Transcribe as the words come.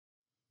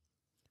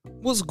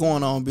What's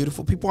going on,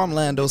 beautiful people? I'm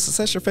Lando.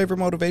 Success your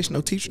favorite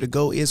motivational teacher. The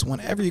goal is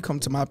whenever you come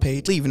to my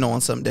page, leave knowing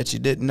something that you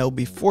didn't know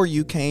before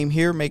you came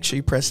here. Make sure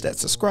you press that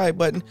subscribe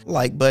button,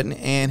 like button,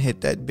 and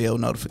hit that bell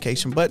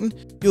notification button.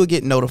 You'll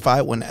get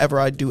notified whenever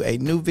I do a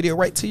new video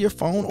right to your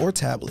phone or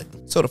tablet.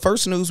 So the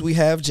first news we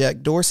have, Jack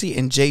Dorsey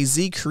and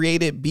Jay-Z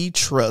created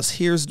B-Trust.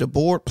 Here's the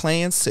board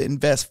plans to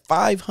invest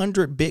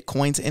 500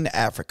 Bitcoins in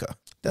Africa.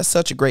 That's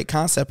such a great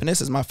concept, and this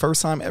is my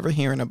first time ever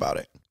hearing about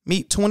it.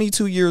 Meet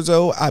 22 years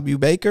old Abu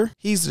Baker.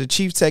 He's the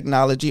chief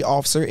technology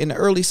officer in the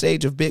early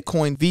stage of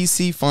Bitcoin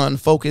VC fund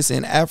focused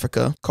in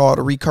Africa called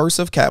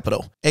Recursive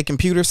Capital, a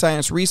computer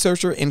science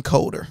researcher and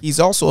coder. He's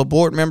also a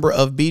board member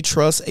of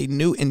B-Trust, a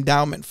new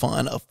endowment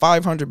fund of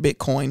 500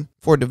 Bitcoin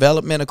for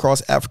development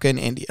across Africa and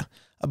India.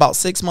 About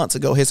 6 months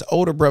ago, his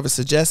older brother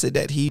suggested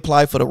that he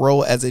apply for the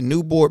role as a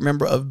new board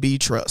member of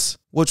B-Trust,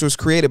 which was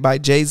created by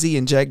Jay-Z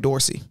and Jack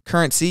Dorsey,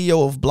 current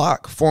CEO of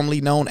Block,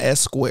 formerly known as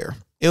Square.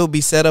 It will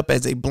be set up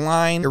as a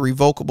blind,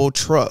 irrevocable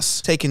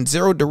trust, taking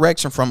zero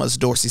direction from us,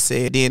 Dorsey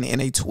said then in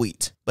a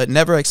tweet, but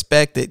never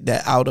expected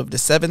that out of the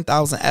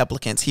 7,000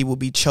 applicants he will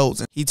be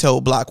chosen, he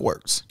told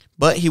Blockworks.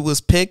 But he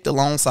was picked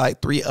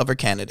alongside 3 other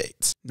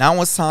candidates.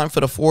 Now it's time for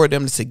the 4 of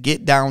them to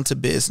get down to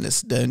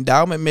business. The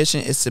endowment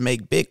mission is to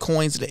make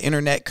Bitcoins the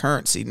internet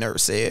currency,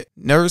 Nerd said.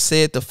 Nerd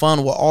said the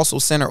fund will also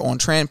center on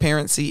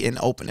transparency and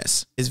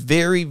openness. It's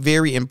very,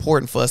 very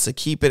important for us to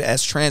keep it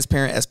as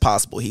transparent as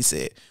possible, he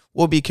said.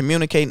 We'll be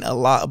communicating a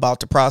lot about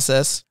the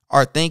process,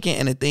 our thinking,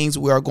 and the things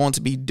we are going to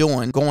be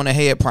doing going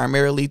ahead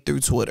primarily through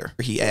Twitter,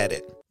 he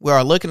added. We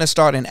are looking to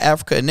start in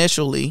Africa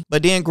initially,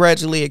 but then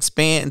gradually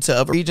expand into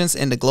other regions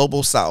in the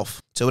global south.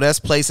 So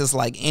that's places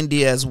like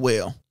India as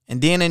well. And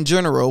then in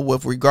general,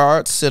 with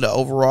regards to the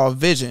overall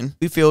vision,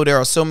 we feel there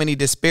are so many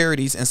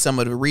disparities in some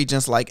of the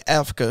regions like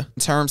Africa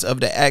in terms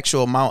of the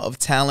actual amount of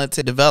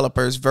talented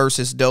developers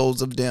versus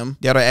those of them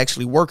that are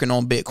actually working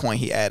on Bitcoin,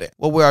 he added.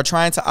 What we are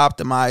trying to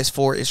optimize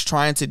for is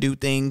trying to do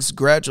things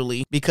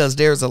gradually because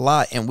there's a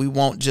lot and we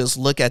won't just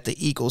look at the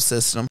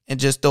ecosystem and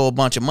just throw a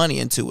bunch of money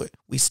into it.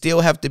 We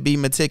still have to be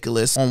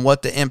meticulous on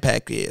what the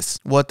impact is,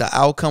 what the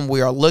outcome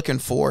we are looking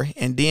for,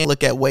 and then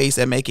look at ways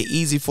that make it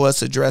easy for us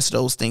to address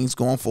those things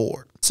going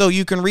forward. So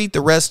you can read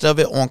the rest of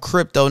it on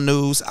Crypto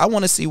News. I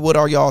want to see what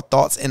are y'all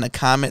thoughts in the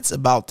comments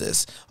about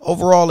this.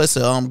 Overall, it's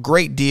a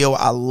great deal.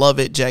 I love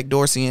it. Jack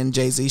Dorsey and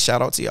Jay-Z,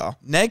 shout out to y'all.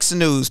 Next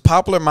news,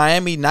 popular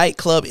Miami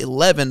Nightclub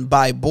 11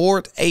 by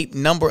Bored Ape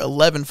number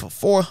 11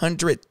 for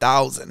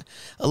 $400,000.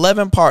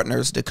 11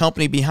 Partners, the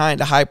company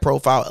behind the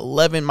high-profile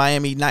 11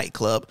 Miami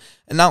nightclub,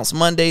 announced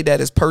Monday that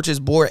it's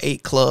purchased Bored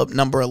Ape Club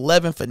number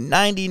 11 for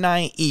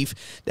 99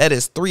 ETH. That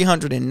is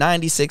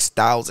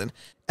 $396,000.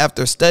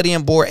 After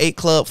studying Bored Ape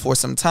Club for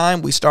some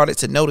time, we started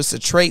to notice the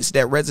traits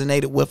that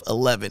resonated with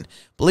 11.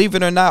 Believe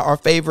it or not, our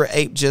favorite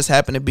ape just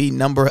happened to be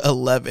number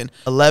 11.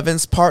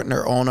 11's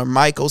partner owner,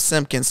 Michael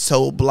Simpkins,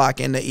 told Block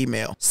in the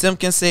email.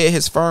 Simpkins said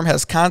his firm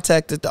has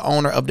contacted the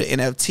owner of the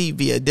NFT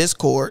via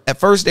Discord. At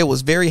first, they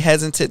was very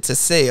hesitant to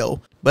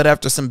sell, but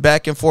after some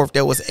back and forth,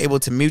 they was able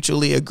to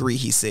mutually agree,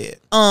 he said.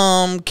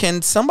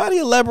 Can somebody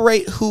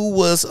elaborate who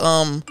was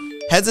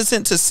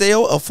hesitant to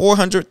sell a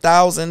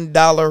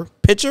 $400,000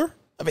 picture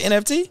of an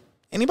NFT?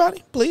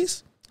 Anybody,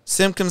 please?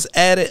 Simpkins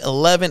added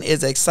 11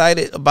 is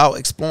excited about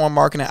exploring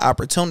marketing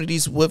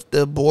opportunities with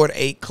the Bored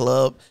Ape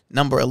Club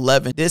number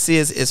 11. This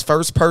is its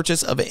first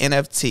purchase of an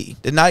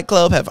NFT. The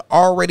nightclub have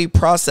already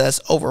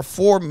processed over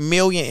 4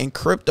 million in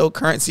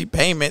cryptocurrency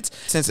payments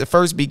since it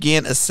first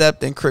began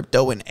accepting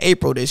crypto in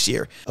April this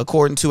year,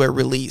 according to a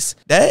release.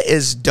 That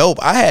is dope.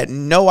 I had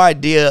no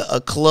idea a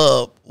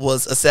club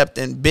was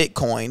accepting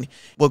Bitcoin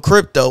with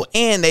crypto,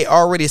 and they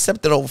already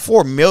accepted over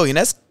 4 million.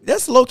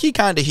 That's low-key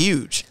kind of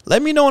huge.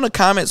 Let me know in the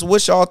comments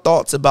what's y'all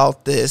thoughts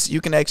about this.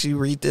 You can actually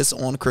read this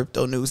on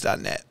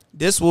cryptonews.net.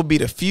 This will be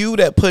the few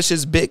that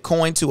pushes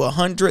Bitcoin to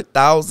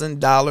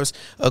 $100,000,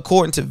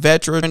 according to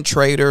veteran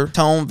trader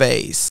Tone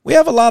Vase. We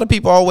have a lot of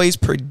people always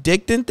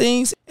predicting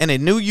things. In a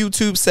new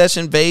YouTube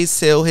session, Vase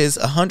tell his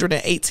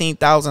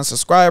 118,000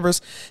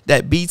 subscribers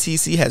that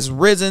BTC has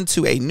risen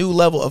to a new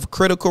level of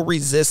critical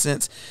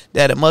resistance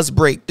that it must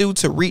break through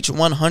to reach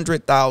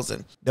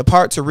 100,000. The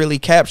part to really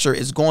capture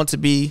is going to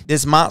be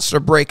this monster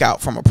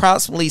breakout from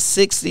approximately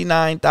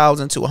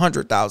 69,000 to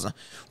 100,000.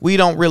 We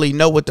don't really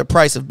know what the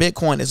price of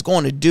Bitcoin is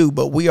going to do,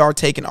 but we are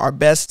taking our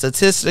best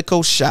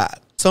statistical shot.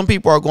 Some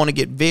people are going to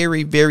get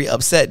very, very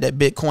upset that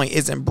Bitcoin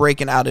isn't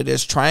breaking out of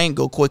this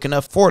triangle quick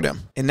enough for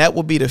them. And that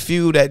will be the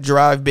few that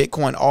drive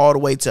Bitcoin all the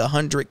way to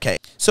 100K.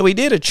 So we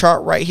did a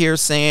chart right here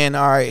saying,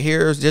 all right,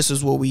 this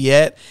is where we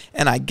at.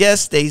 And I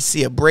guess they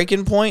see a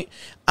breaking point.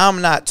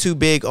 I'm not too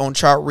big on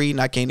chart reading.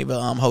 I can't even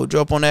hold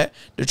you up on that.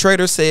 The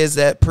trader says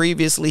that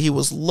previously he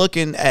was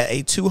looking at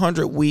a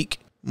 200-week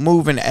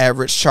moving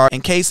average chart in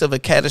case of a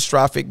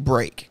catastrophic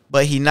break.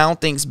 but he now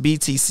thinks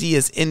BTC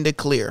is in the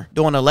clear.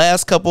 During the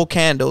last couple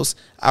candles,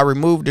 I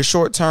removed the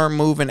short-term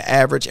moving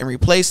average and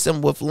replaced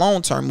them with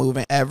long-term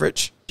moving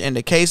average in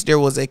the case there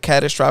was a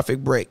catastrophic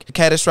break. The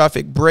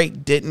catastrophic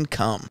break didn't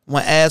come.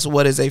 When asked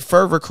what is a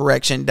further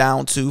correction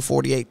down to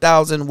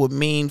 48,000 would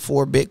mean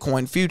for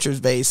Bitcoin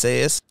futures, BAYC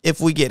says, if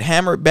we get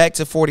hammered back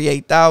to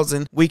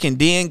 48,000, we can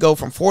then go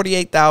from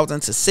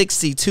 48,000 to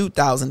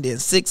 62,000, then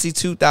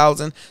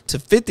 62,000 to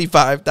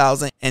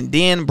 55,000, and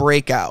then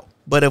break out.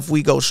 But if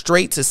we go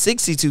straight to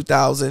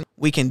 62,000,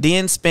 we can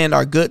then spend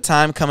our good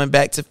time coming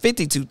back to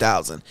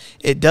 52,000.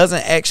 It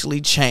doesn't actually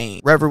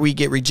change. Whether we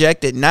get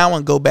rejected now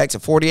and go back to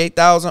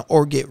 48,000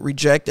 or get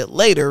rejected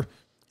later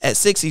at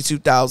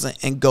 62,000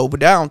 and go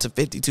down to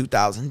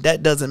 52,000,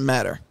 that doesn't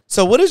matter.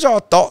 So what is y'all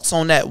thoughts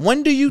on that?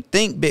 When do you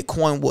think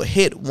Bitcoin will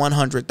hit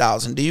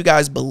 100,000? Do you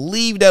guys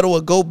believe that it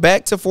will go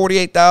back to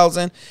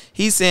 48,000?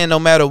 He's saying no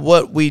matter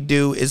what we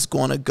do, it's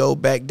going to go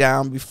back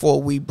down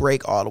before we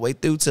break all the way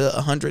through to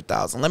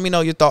 100,000. Let me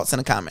know your thoughts in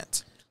the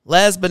comments.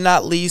 Last but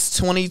not least,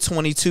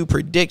 2022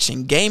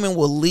 prediction. Gaming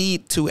will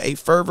lead to a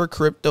further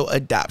crypto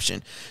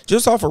adoption.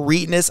 Just off of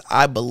reading this,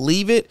 I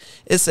believe it.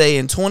 It's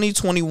saying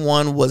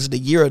 2021 was the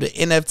year of the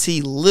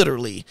NFT,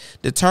 literally.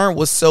 The term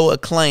was so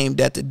acclaimed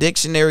that the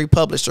dictionary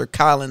publisher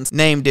Collins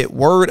named it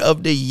Word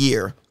of the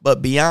Year.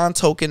 But beyond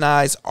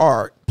tokenized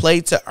art, play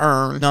to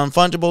earn,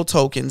 non-fungible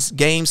tokens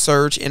game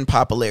surge in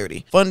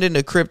popularity. Funding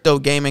the crypto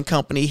gaming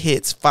company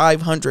hits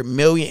 $500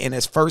 million in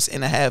its first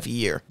and a half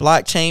year.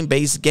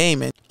 Blockchain-based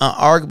gaming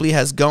arguably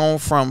has gone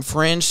from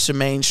fringe to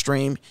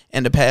mainstream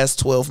in the past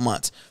 12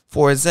 months.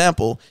 For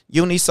example,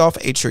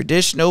 Ubisoft, a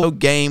traditional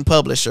game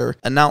publisher,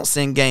 announced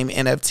in-game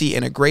NFT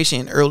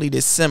integration in early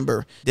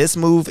December. This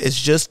move is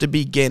just the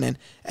beginning.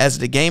 As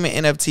the gaming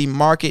NFT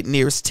market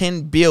nears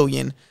 $10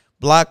 billion,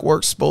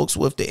 Blockworks spoke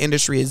with the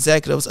industry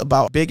executives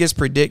about biggest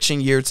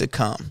prediction year to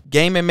come.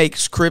 Gaming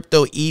makes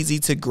crypto easy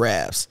to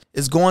grasp.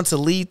 It's going to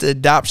lead the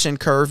adoption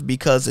curve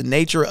because the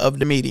nature of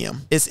the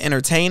medium. It's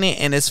entertaining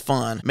and it's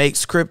fun.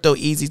 Makes crypto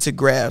easy to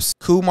grasp.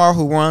 Kumar,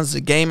 who runs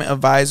the gaming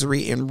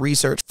advisory and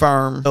research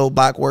firm, told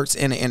Blockworks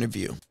in an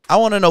interview. I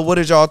want to know what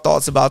is y'all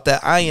thoughts about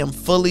that. I am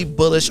fully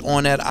bullish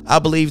on that. I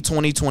believe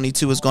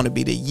 2022 is going to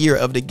be the year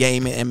of the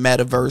gaming and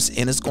metaverse,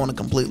 and it's going to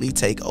completely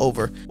take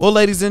over. Well,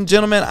 ladies and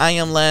gentlemen, I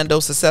am Lando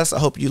Success. I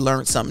hope you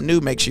learned something new.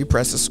 Make sure you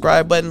press the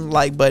subscribe button,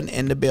 like button,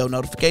 and the bell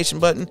notification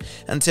button.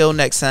 Until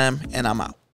next time, and I'm out.